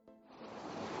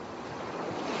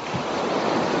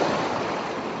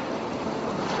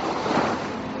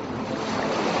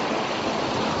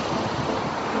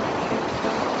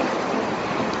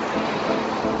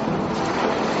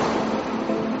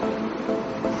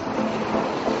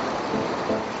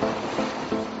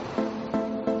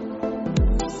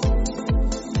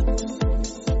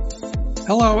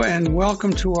Hello and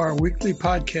welcome to our weekly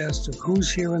podcast of Who's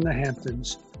Here in the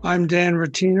Hamptons. I'm Dan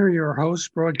Rattiner, your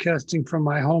host, broadcasting from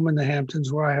my home in the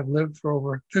Hamptons, where I have lived for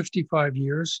over 55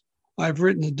 years. I've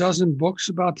written a dozen books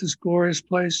about this glorious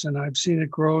place, and I've seen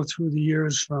it grow through the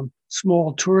years from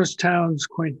small tourist towns,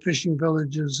 quaint fishing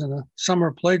villages, and a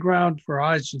summer playground for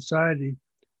high society,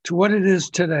 to what it is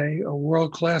today, a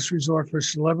world-class resort for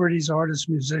celebrities, artists,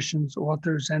 musicians,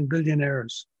 authors, and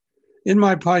billionaires. In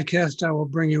my podcast, I will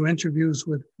bring you interviews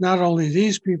with not only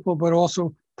these people, but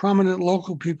also prominent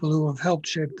local people who have helped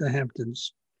shape the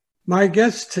Hamptons. My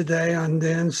guest today on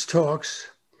Dan's Talks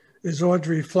is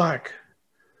Audrey Flack,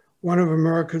 one of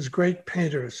America's great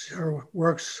painters. Her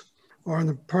works are in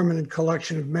the permanent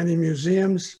collection of many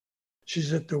museums.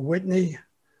 She's at the Whitney,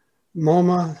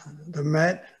 MoMA, the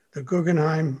Met, the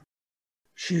Guggenheim.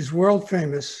 She's world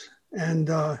famous, and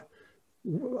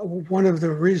one of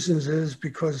the reasons is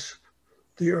because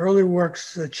the early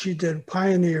works that she did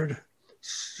pioneered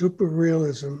super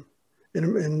realism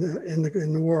in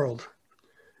the world.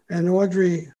 And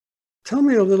Audrey, tell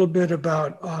me a little bit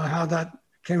about how that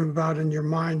came about in your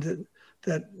mind,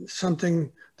 that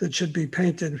something that should be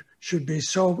painted should be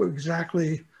so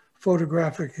exactly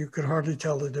photographic you could hardly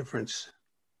tell the difference.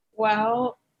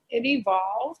 Well, it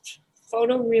evolved.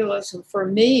 Photorealism for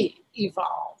me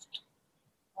evolved.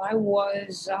 I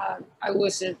was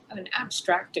an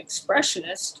abstract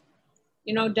expressionist.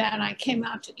 You know, Dan, I came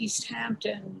out to East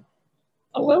Hampton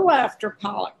a little after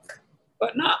Pollock,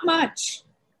 but not much.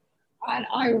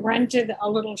 I rented a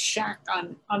little shack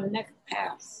on Neck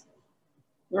Path.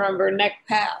 Remember Neck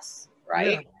Path,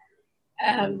 right?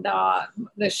 Yeah. And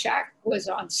the shack was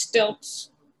on stilts.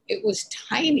 It was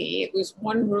tiny. It was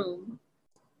one room.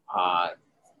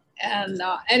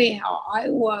 Anyhow, I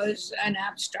was an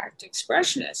abstract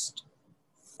expressionist.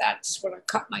 That's what I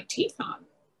cut my teeth on.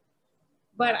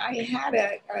 But I had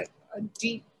a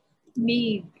deep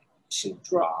need to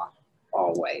draw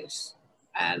always.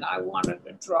 And I wanted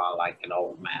to draw like an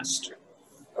old master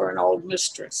or an old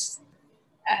mistress.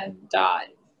 And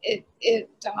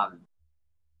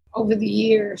over the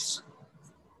years,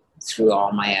 through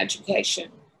all my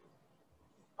education,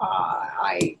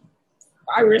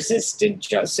 I resisted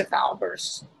Joseph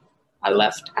Albers. I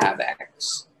left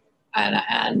ABEX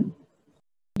and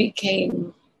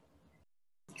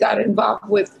got involved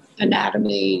with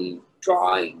anatomy,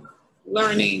 drawing,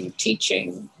 learning,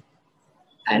 teaching,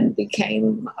 and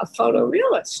became a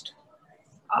photorealist.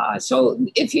 So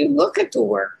if you look at the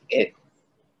work, it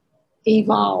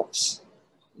evolves.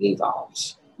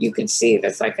 You can see it.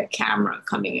 It's like a camera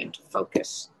coming into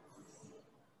focus.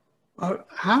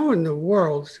 How in the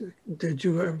world did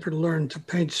you ever learn to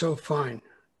paint so fine?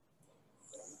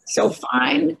 So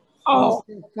fine? Oh,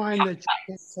 so fine that you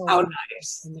can't tell. How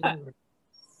nice.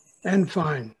 And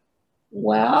fine.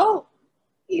 Well,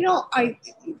 you know,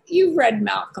 you read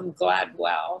Malcolm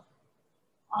Gladwell.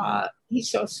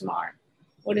 He's so smart.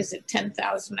 What is it,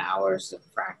 10,000 hours of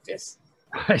practice?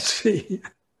 I see.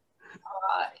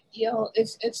 You know,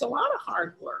 it's a lot of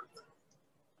hard work.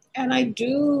 And I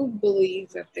do believe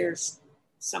that there's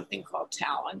something called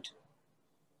talent.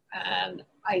 And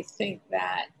I think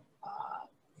that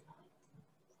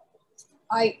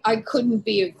I couldn't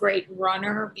be a great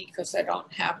runner because I don't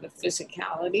have the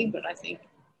physicality, but I think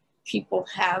people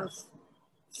have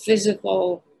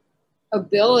physical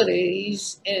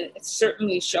abilities, and it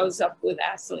certainly shows up with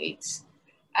athletes.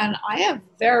 And I have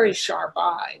very sharp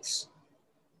eyes.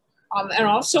 And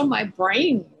also my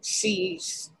brain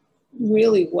sees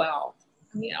really well.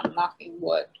 I mean, I'm knocking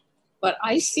wood, but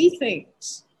I see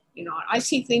things, you know, I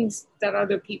see things that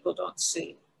other people don't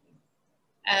see.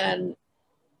 And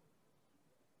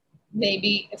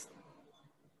maybe if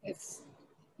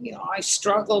you know, I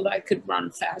struggled, I could run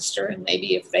faster, and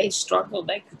maybe if they struggled,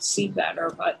 they could see better.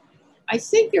 But I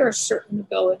think there are certain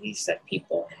abilities that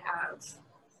people have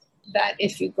that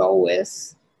if you go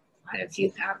with, and if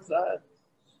you have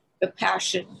the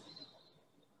passion,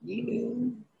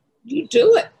 you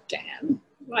do it, Dan,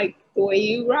 like the way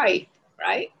you write,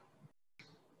 right?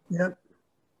 Yep.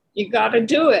 You got to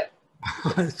do it.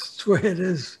 That's the way it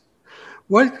is.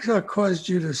 What caused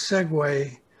you to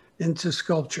segue into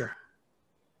sculpture?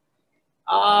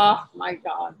 Oh, my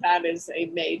God, that is a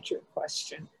major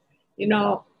question. You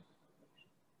know,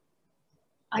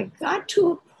 I got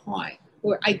to a point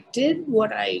where I did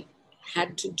what I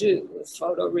had to do with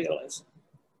photorealism.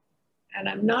 And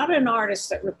I'm not an artist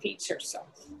that repeats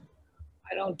herself.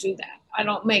 I don't do that. I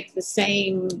don't make the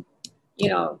same, you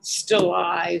know, still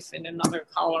life in another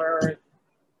color.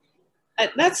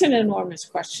 That's an enormous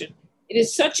question. It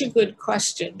is such a good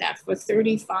question that for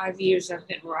 35 years I've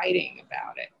been writing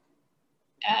about it.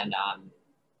 And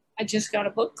I just got a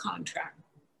book contract.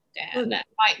 And that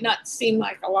might not seem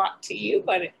like a lot to you,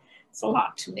 but it's a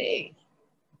lot to me.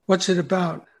 What's it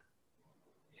about?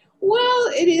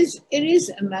 Well, it is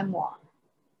a memoir,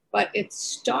 but it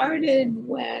started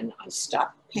when I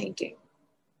stopped painting.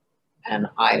 And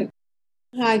I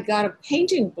got a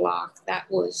painting block that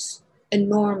was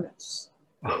enormous.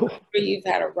 Oh. You've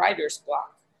had a writer's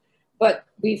block. But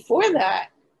before that,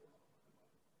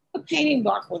 a painting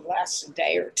block would last a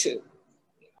day or two,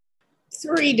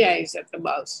 3 days at the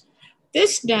most.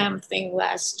 This damn thing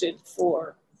lasted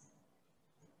for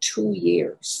 2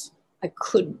 years. I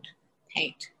couldn't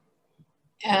paint.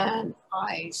 And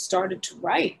I started to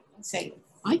write and say,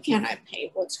 why can't I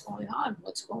paint? What's going on?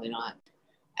 What's going on?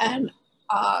 And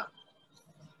I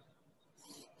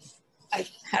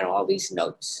had all these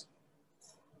notes,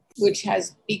 which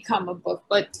has become a book.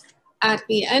 But at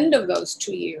the end of those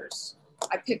 2 years,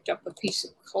 I picked up a piece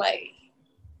of clay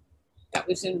that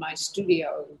was in my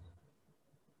studio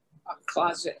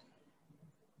closet.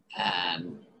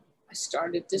 And I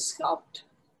started to sculpt.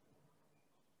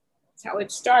 That's how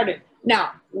it started.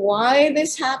 Now, why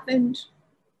this happened,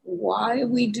 why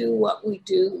we do what we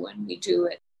do when we do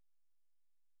it,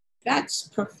 that's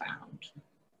profound.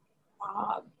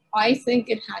 I think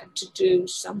it had to do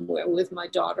somewhere with my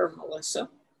daughter, Melissa.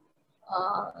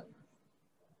 Well,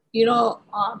 you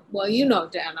know,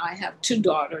 Dan, I have 2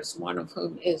 daughters, one of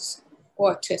whom is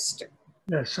autistic.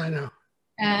 Yes, I know.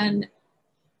 And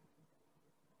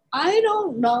I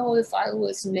don't know if I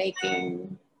was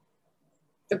making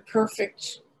the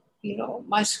perfect,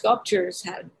 my sculptures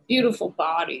had beautiful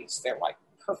bodies. They're like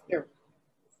perfect.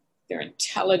 They're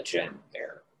intelligent.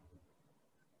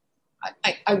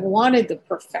 I wanted the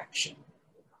perfection.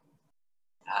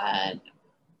 And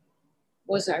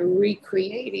was I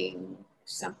recreating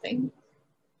something?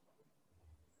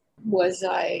 Was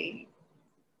I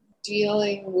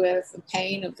dealing with the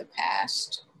pain of the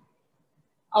past?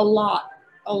 A lot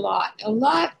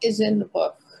is in the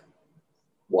book.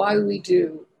 Why we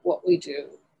do what we do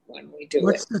when we do it.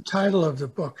 What's the title of the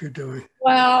book you're doing?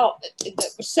 Well,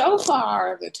 so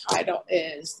far the title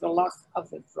is The Luck of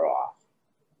the Draw.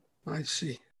 I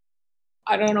see.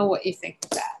 I don't know what you think of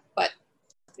that, but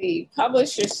the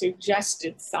publisher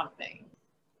suggested something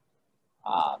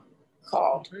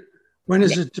called... When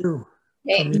is it due?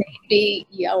 Maybe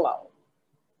Yellow,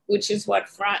 which is what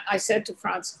I said to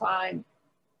Franz Klein,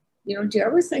 do you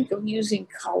ever think of using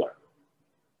color?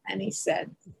 And he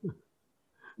said,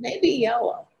 maybe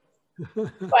yellow.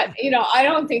 But, I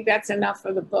don't think that's enough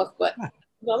for the book. But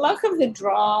The Luck of the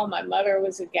Draw, my mother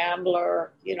was a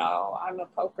gambler. I'm a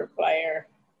poker player.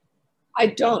 I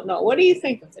don't know. What do you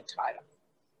think of the title?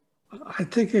 I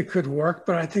think it could work,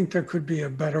 but I think there could be a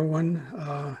better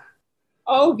one.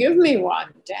 Oh, give me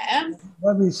one, Dan.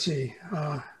 Let me see.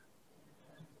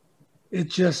 It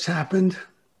Just Happened.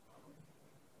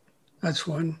 That's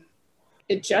one.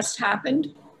 It Just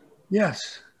Happened?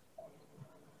 Yes.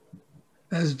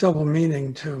 That has double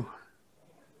meaning too.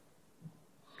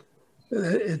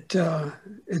 It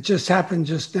just happened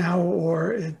just now,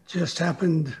 or it just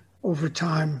happened over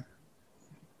time,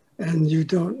 and you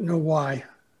don't know why.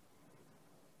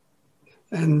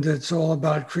 And it's all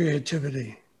about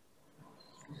creativity.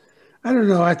 I don't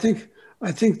know. I think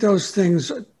those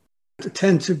things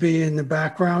tend to be in the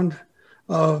background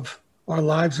of our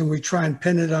lives, and we try and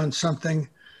pin it on something.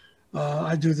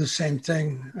 I do the same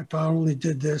thing. If I only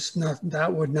did this,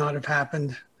 that would not have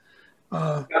happened.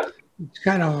 It's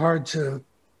kind of hard to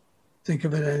think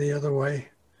of it any other way.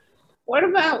 What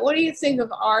do you think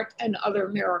of art and other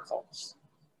miracles?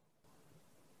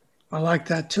 I like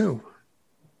that too.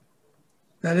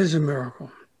 That is a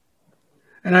miracle.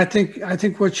 And I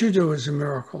think what you do is a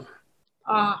miracle.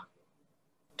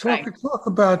 Talk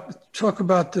about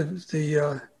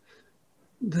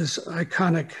this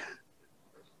iconic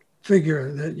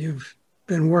figure that you've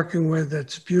been working with.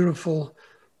 That's beautiful.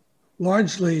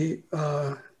 Largely,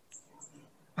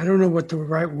 I don't know what the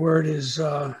right word is.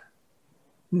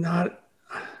 Not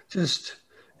just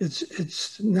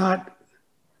it's not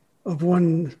of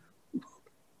one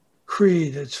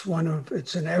creed. It's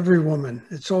an every woman.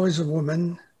 It's always a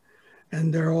woman,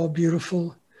 and they're all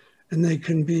beautiful, and they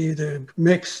can be the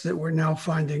mix that we're now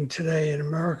finding today in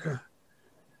America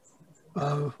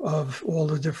of all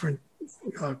the different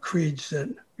creeds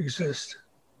that exist.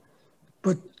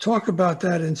 But talk about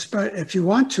that if you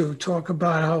want to talk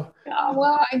about how.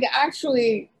 Well,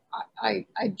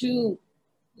 I do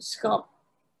sculpt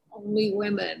only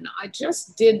women. I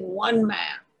just did one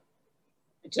man.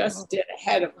 I just did a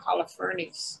head of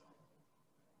Holofernes,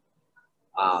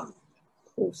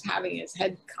 who's having his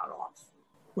head cut off.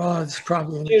 Well, it's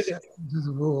probably an exception to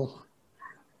the rule.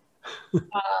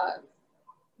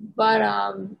 But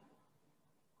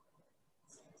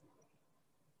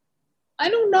I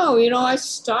don't know, I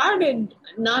started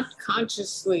not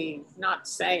consciously, not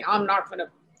saying I'm not going to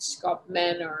sculpt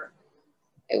men, or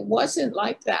it wasn't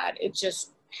like that. It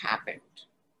just happened.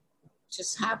 It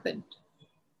just happened.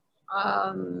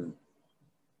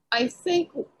 I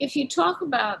think if you talk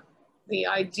about the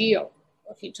ideal,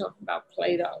 if you talk about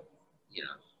Plato,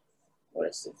 what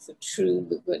is it? The true,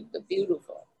 the good, the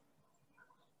beautiful.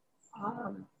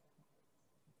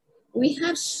 We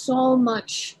have so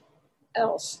much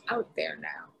else out there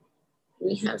now.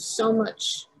 We have so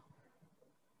much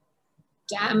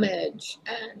damage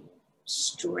and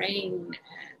strain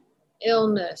and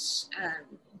illness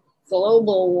and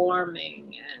global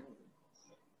warming and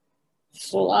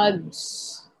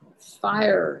floods,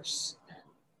 fires,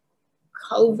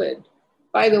 COVID.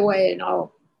 By the way,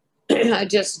 I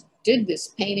just did this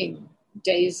painting,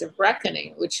 Days of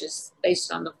Reckoning, which is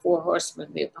based on the Four Horsemen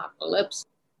of the Apocalypse.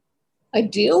 I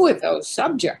deal with those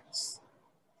subjects,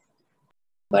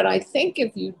 but I think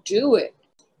if you do it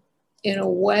in a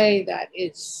way that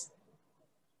is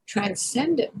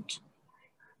transcendent,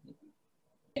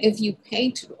 if you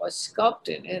paint it or sculpt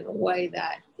it in a way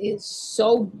that is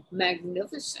so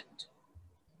magnificent,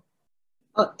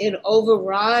 it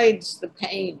overrides the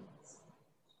pain.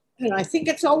 And I think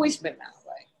it's always been that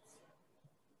way.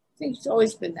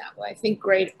 I think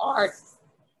great art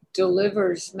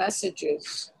delivers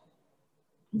messages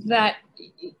that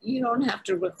you don't have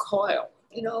to recoil.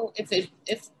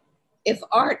 If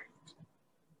art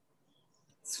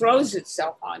throws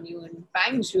itself on you and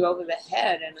bangs you over the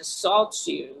head and assaults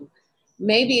you,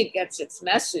 maybe it gets its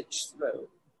message through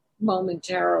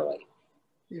momentarily.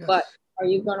 Yes. But are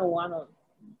you going to want to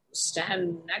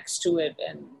stand next to it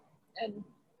and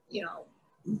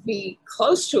be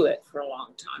close to it for a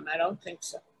long time? I don't think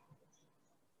so.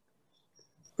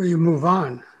 Well, you move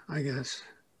on, I guess.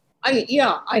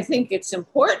 I think it's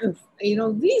important.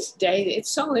 These days,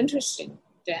 it's so interesting,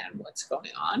 Dan, what's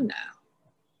going on now.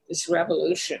 This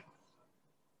revolution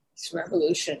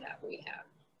that we have,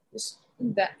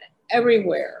 that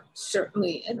everywhere,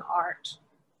 certainly in art,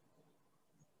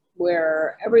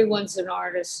 where everyone's an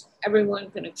artist, everyone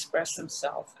can express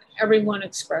themselves, everyone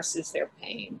expresses their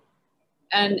pain.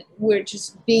 And we're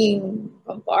just being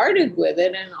bombarded with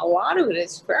it, and a lot of it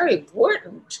is very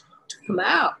important to come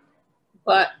out.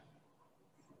 But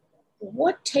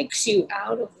what takes you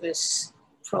out of this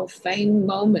profane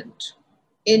moment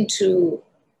into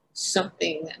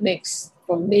something that makes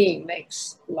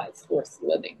life worth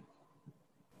living?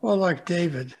 Well, like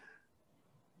David.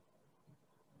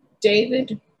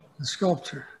 David? The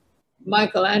sculptor.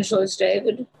 Michelangelo's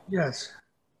David? Yes.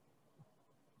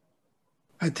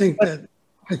 I think that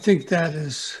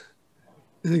is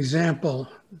an example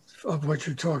of what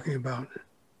you're talking about.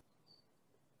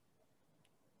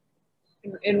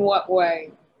 In what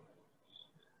way?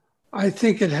 I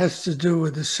think it has to do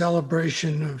with the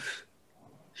celebration of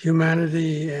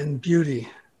humanity and beauty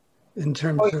in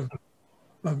terms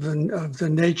of the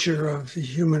nature of the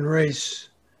human race.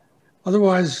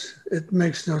 Otherwise, it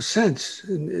makes no sense.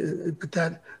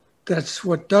 But that's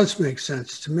what does make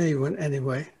sense to me.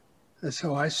 Anyway, that's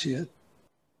how I see it.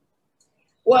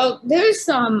 Well, there's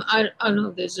I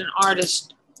know there's an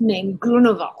artist named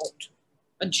Grunewald,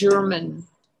 a German,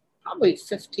 probably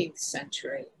 15th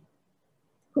century,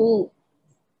 who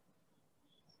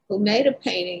made a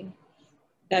painting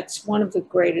that's one of the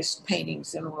greatest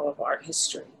paintings in all of art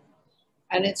history.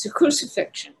 And it's a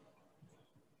crucifixion.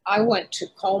 I went to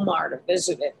Colmar to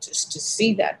visit it, just to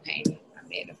see that painting. I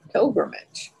made a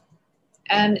pilgrimage.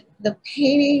 And the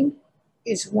painting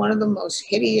is one of the most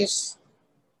hideous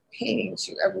paintings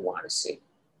you ever want to see.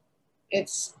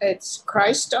 It's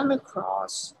Christ on the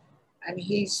cross, and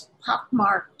he's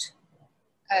pockmarked,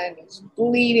 and he's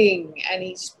bleeding, and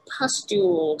he's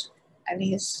pustuled, and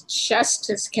his chest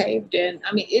has caved in.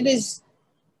 I mean, it is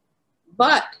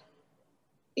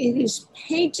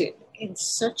painted in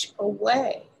such a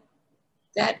way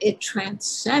that it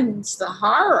transcends the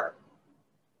horror.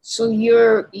 So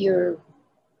you're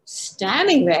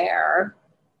standing there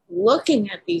looking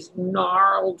at these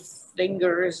gnarled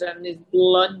fingers and his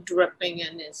blood dripping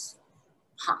and his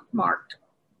pockmarked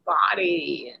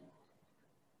body,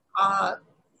 and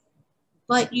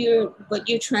but you're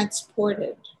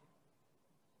transported.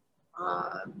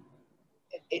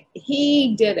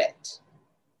 He did it,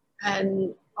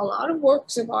 and a lot of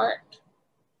works of art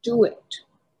do it.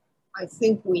 I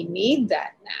think we need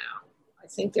that now. I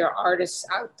think there are artists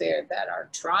out there that are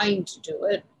trying to do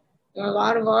it. There are a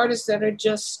lot of artists that are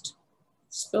just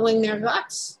spilling their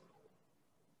guts.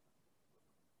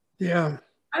 Yeah.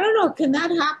 I don't know, can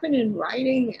that happen in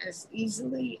writing as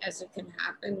easily as it can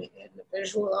happen in the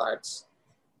visual arts?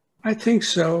 I think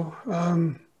so.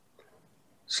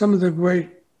 Some of the great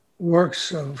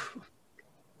works of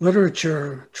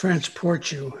literature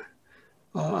transport you.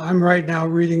 I'm right now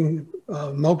reading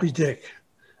Moby Dick,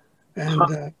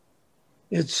 and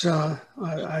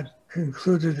I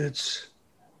concluded it's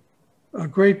a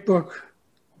great book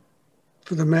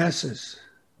for the masses.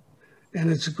 And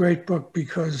it's a great book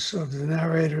because of the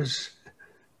narrator's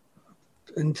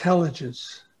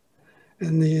intelligence.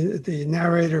 And the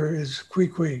narrator is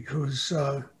Queequeg, who's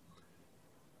a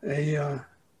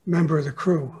member of the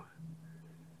crew.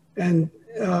 And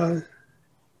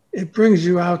it brings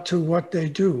you out to what they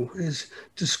do, is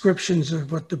descriptions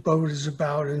of what the boat is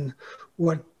about and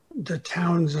what the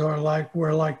towns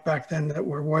were like back then that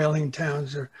were whaling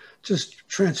towns, are just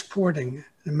transporting,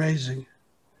 amazing.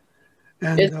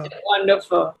 And Isn't it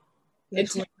wonderful?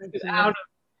 that's It's what makes it out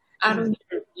of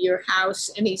your house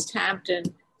in East Hampton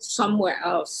somewhere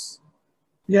else.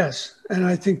 Yes, and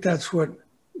I think that's what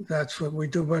we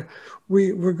do. But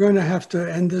we're going to have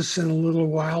to end this in a little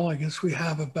while. I guess we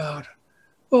have about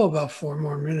 4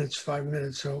 more minutes, 5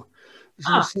 minutes. So is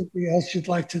there something else you'd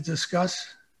like to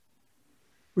discuss?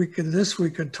 We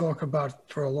could talk about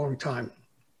for a long time.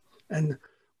 And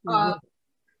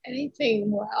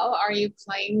Anything? Well, are you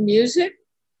playing music?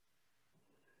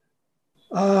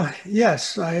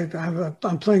 yes,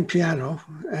 I'm playing piano,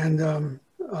 and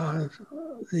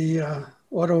the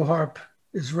auto harp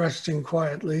is resting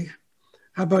quietly.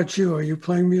 How about you? Are you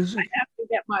playing music? I have to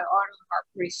get my auto harp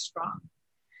restrung.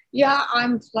 Yeah,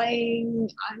 I'm playing.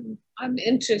 I'm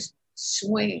into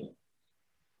swing.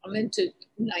 I'm into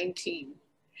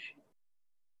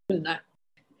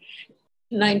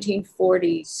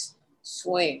 1940s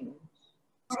swing.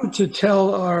 To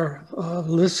tell our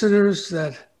listeners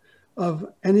that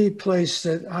of any place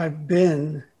that I've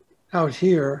been out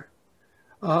here,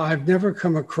 I've never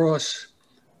come across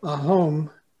a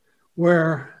home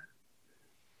where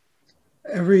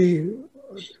every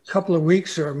couple of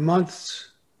weeks or months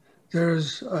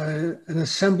there's an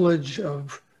assemblage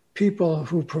of people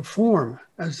who perform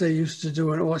as they used to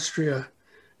do in Austria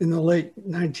in the late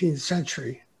 19th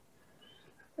century.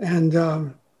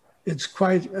 And it's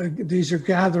quite, these are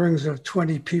gatherings of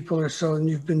 20 people or so, and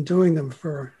you've been doing them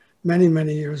for many,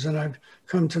 many years, and I've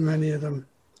come to many of them.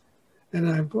 And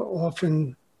I've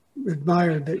often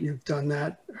admired that you've done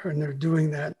that, and they're doing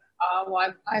that.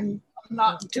 I'm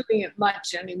not doing it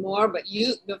much anymore, but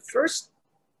the first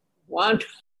one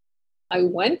I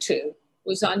went to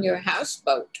was on your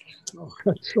houseboat. Oh,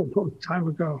 that's a long time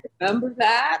ago. Remember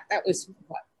that? That was,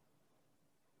 what,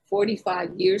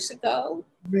 45 years ago?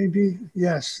 Maybe,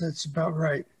 yes, that's about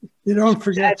right. You don't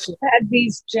forget. You had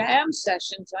these jam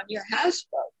sessions on your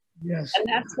houseboat. Yes. And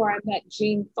that's where I met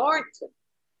Jean Thornton,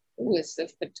 who was the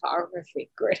photography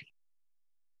critic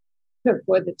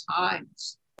for the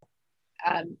Times.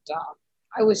 And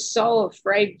I was so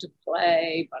afraid to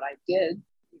play, but I did.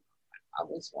 It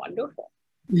was wonderful.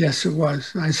 Yes, it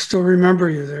was. I still remember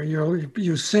you there.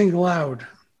 You sing loud.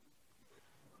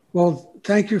 Well,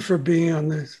 thank you for being on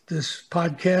this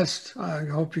podcast. I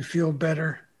hope you feel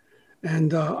better.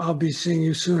 And I'll be seeing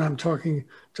you soon. I'm talking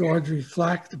to Audrey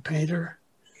Flack, the painter.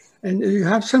 And you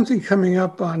have something coming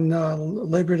up on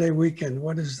Labor Day weekend.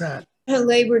 What is that?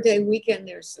 Labor Day weekend,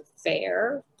 there's a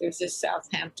fair. There's a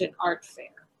Southampton Art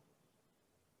Fair.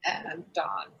 And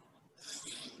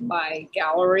my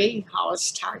gallery,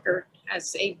 Hollis Taggart,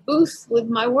 has a booth with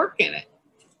my work in it.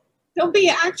 There'll be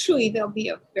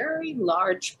a very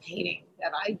large painting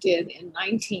that I did in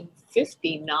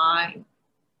 1959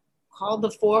 called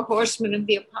The Four Horsemen of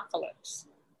the Apocalypse.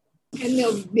 And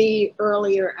there'll be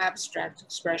earlier abstract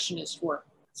expressionist work.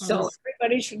 So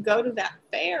everybody should go to that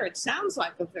fair. It sounds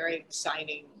like a very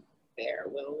exciting fair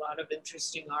with a lot of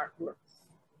interesting artwork.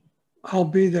 I'll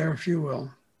be there if you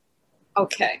will.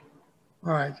 Okay.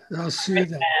 All right. I'll see you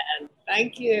then.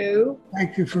 Thank you.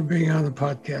 Thank you for being on the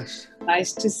podcast.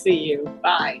 Nice to see you.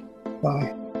 Bye.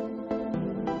 Bye.